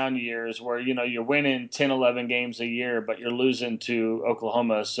Mac Brown years, where you're winning 10, 11 games a year, but you're losing to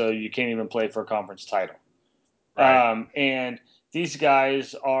Oklahoma, so you can't even play for a conference title. Right. And these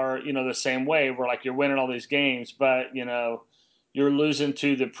guys are the same way, where like you're winning all these games, but you're losing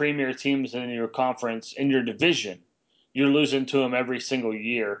to the premier teams in your conference, in your division. You're losing to them every single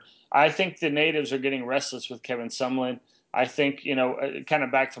year. I think the natives are getting restless with Kevin Sumlin. I think kind of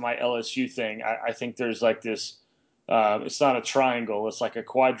back to my LSU thing. I think there's like this. It's not a triangle; it's like a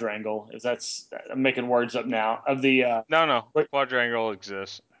quadrangle. If that's I'm making words up now. Of the No, quadrangle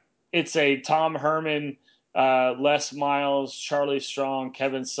exists. It's a Tom Herman, Les Miles, Charlie Strong,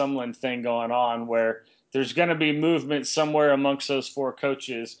 Kevin Sumlin thing going on, where there's going to be movement somewhere amongst those four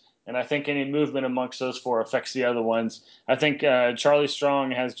coaches. And I think any movement amongst those four affects the other ones. I think Charlie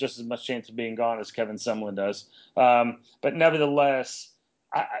Strong has just as much chance of being gone as Kevin Sumlin does. But nevertheless,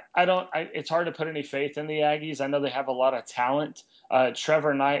 I don't. It's hard to put any faith in the Aggies. I know they have a lot of talent.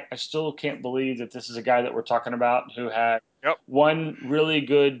 Trevor Knight, I still can't believe that this is a guy that we're talking about who had Yep. one really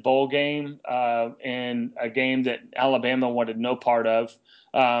good bowl game and a game that Alabama wanted no part of.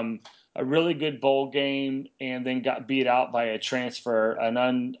 A really good bowl game, and then got beat out by a transfer,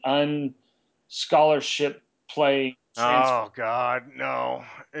 an scholarship play transfer. Oh God, no!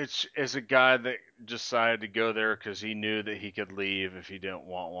 It's a guy that decided to go there because he knew that he could leave if he didn't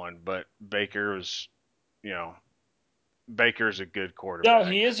want one. But you know, Baker's a good No, quarterback.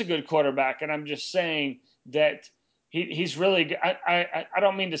 he is a good quarterback, and I'm just saying that he's really good. I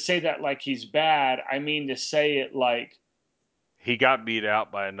don't mean to say that like he's bad. I mean to say it like, He got beat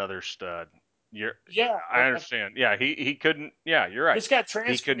out by another stud. yeah. I understand. Yeah, he couldn't. Yeah, you're right. This got He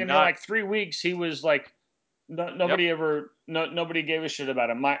transferred, could and in not. like 3 weeks, he was like, Yep. nobody gave a shit about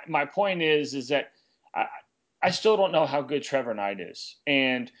him. My point is that I, I still don't know how good Trevor Knight is,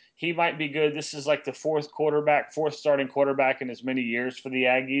 and he might be good. This is like the fourth starting quarterback in as many years for the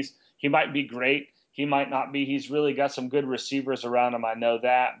Aggies. He might be great. He might not be. He's really got some good receivers around him. I know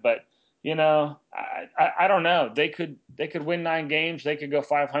that, but I don't know. They could win 9 games. They could go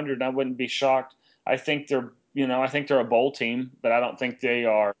 500. And I wouldn't be shocked. I think they're a bowl team, but I don't think they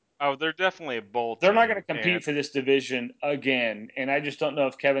are. Oh, they're definitely a bowl They're not going to team, compete for this division again, and I just don't know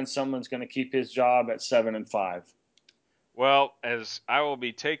if Kevin Sumlin's going to keep his job at 7-5. well, as I will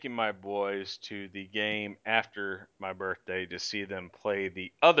be taking my boys to the game after my birthday to see them play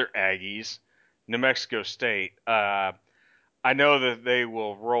the other Aggies, New Mexico State. I know that they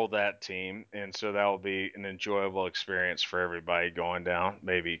will roll that team, and so that will be an enjoyable experience for everybody going down,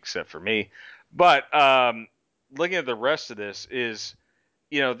 maybe except for me. But looking at the rest of this is,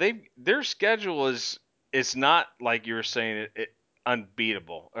 their schedule is not like you were saying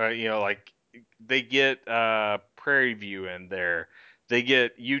unbeatable. Like they get Prairie View in there. They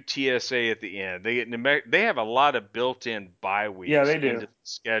get UTSA at the end. They get they have a lot of built-in bye Yeah, weeks they do. into the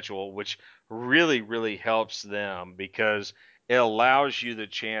schedule, which really, really helps them because it allows you the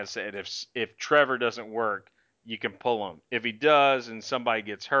chance that if Trevor doesn't work, you can pull him. If he does and somebody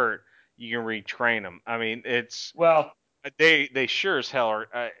gets hurt, you can retrain him. I mean, it's Well, they sure as hell are.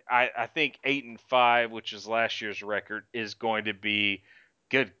 I think 8-5, which is last year's record, is going to be.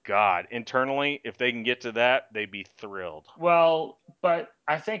 Good God! Internally, if they can get to that, they'd be thrilled. but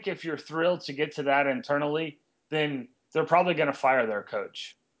I think if you're thrilled to get to that internally, then they're probably going to fire their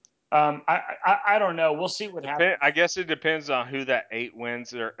coach. I don't know. We'll see what happens. I guess it depends on who that 8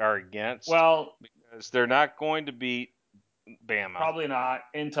 wins are against, Well, because they're not going to beat Bama. probably not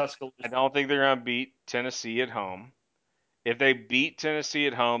in Tuscaloosa. I don't think they're going to beat Tennessee at home. If they beat Tennessee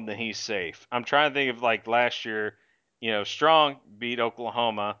at home, then he's safe. I'm trying to think of like last year, Strong beat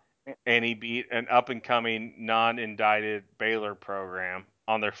Oklahoma, and he beat an up and coming non-indicted Baylor program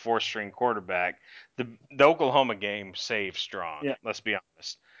on their fourth-string quarterback. The Oklahoma game saved Strong. Yeah. Let's be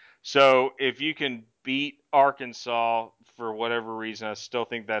honest. So if you can beat Arkansas for whatever reason, I still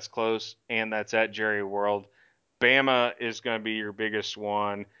think that's close, and that's at Jerry World. Bama is going to be your biggest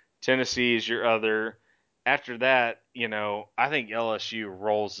one. Tennessee is your other. After that, I think LSU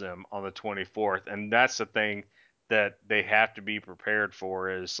rolls them on the 24th, and that's the thing that they have to be prepared for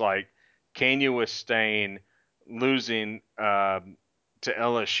is like, can you withstand losing to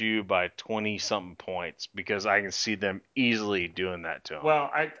LSU by 20 something points? Because I can see them easily doing that to them.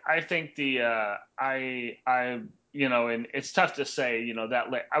 Well, I think and it's tough to say,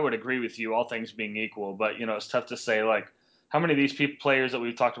 that I would agree with you, all things being equal, but it's tough to say like how many of these players that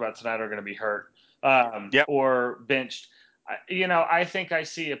we've talked about tonight are going to be hurt Yep. or benched. I think I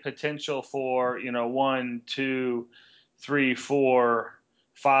see a potential for 1, 2, 3, 4,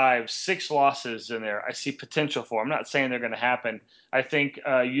 5, 6 losses in there. I see potential for. I'm not saying they're going to happen. I think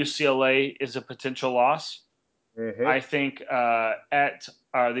UCLA is a potential loss. Mm-hmm. I think at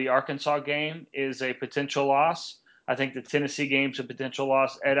the Arkansas game is a potential loss. I think the Tennessee game's a potential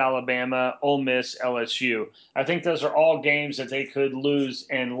loss. At Alabama, Ole Miss, LSU. I think those are all games that they could lose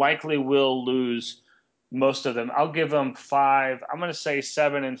and likely will lose most of them. I'll give them 5. I'm going to say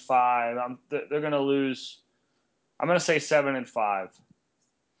 7-5. They're going to lose. I'm going to say 7-5.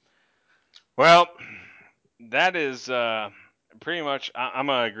 Well, that is pretty much. I'm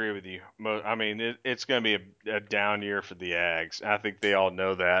gonna agree with you. I mean, it's gonna be a down year for the Ags. I think they all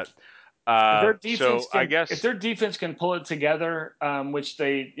know that. If their defense can pull it together, which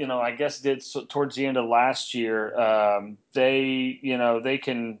they, I guess did towards the end of last year, they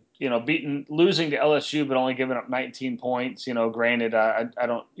can, losing to LSU, but only giving up 19 points. Granted, I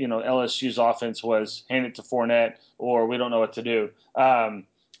don't, LSU's offense was hand it to Fournette, or we don't know what to do.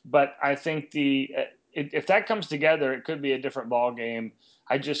 But I think if that comes together, it could be a different ball game.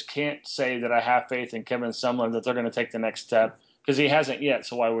 I just can't say that I have faith in Kevin Sumlin that they're going to take the next step because he hasn't yet.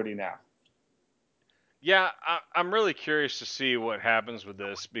 So why would he now? Yeah, I'm really curious to see what happens with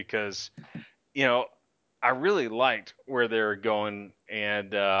this because, I really liked where they were going,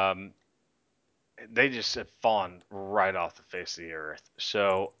 and they just have fallen right off the face of the earth.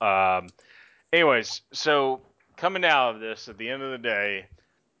 So, anyways, so coming out of this, at the end of the day,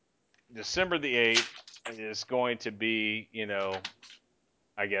 December the 8th is going to be,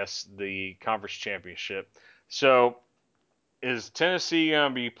 I guess, the conference championship. So, is Tennessee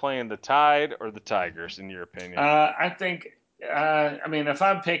going to be playing the Tide or the Tigers, in your opinion? I think, if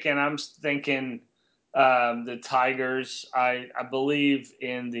I'm picking, I'm thinking the Tigers. I believe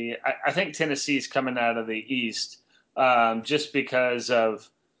in I think Tennessee's coming out of the East just because of,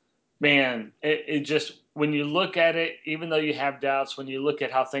 man, it just, when you look at it, even though you have doubts, when you look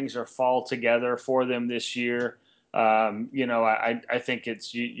at how things are fall together for them this year, I think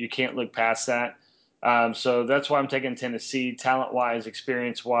it's you can't look past that. So that's why I'm taking Tennessee, talent-wise,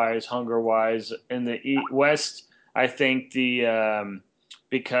 experience-wise, hunger-wise. In the West, I think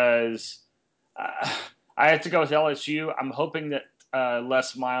because I have to go with LSU. I'm hoping that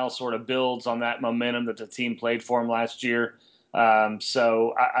Les Miles sort of builds on that momentum that the team played for him last year.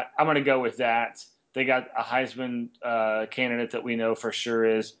 So I'm going to go with that. They got a Heisman candidate that we know for sure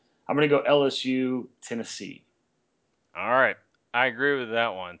is. I'm going to go LSU, Tennessee. All right. I agree with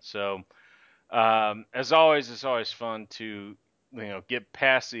that one. So, as always, it's always fun to, get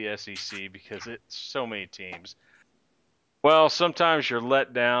past the SEC because it's so many teams. Well, sometimes you're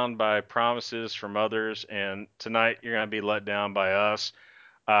let down by promises from others, and tonight you're going to be let down by us.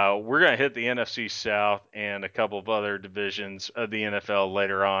 We're going to hit the NFC South and a couple of other divisions of the NFL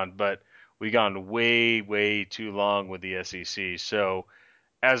later on, but we've gone way, way too long with the SEC. So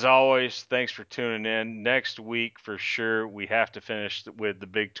As always, thanks for tuning in. Next week, for sure, we have to finish with the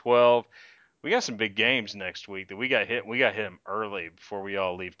Big 12. We got some big games next week that we got hit. We got hit them early before we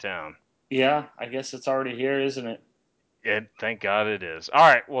all leave town. Yeah, I guess it's already here, isn't it? Thank God it is. All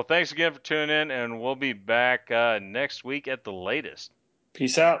right. Well, thanks again for tuning in, and we'll be back next week at the latest.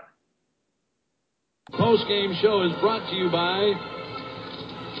 Peace out. Post-game show is brought to you by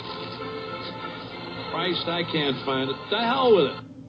Christ, I can't find it. The hell with it.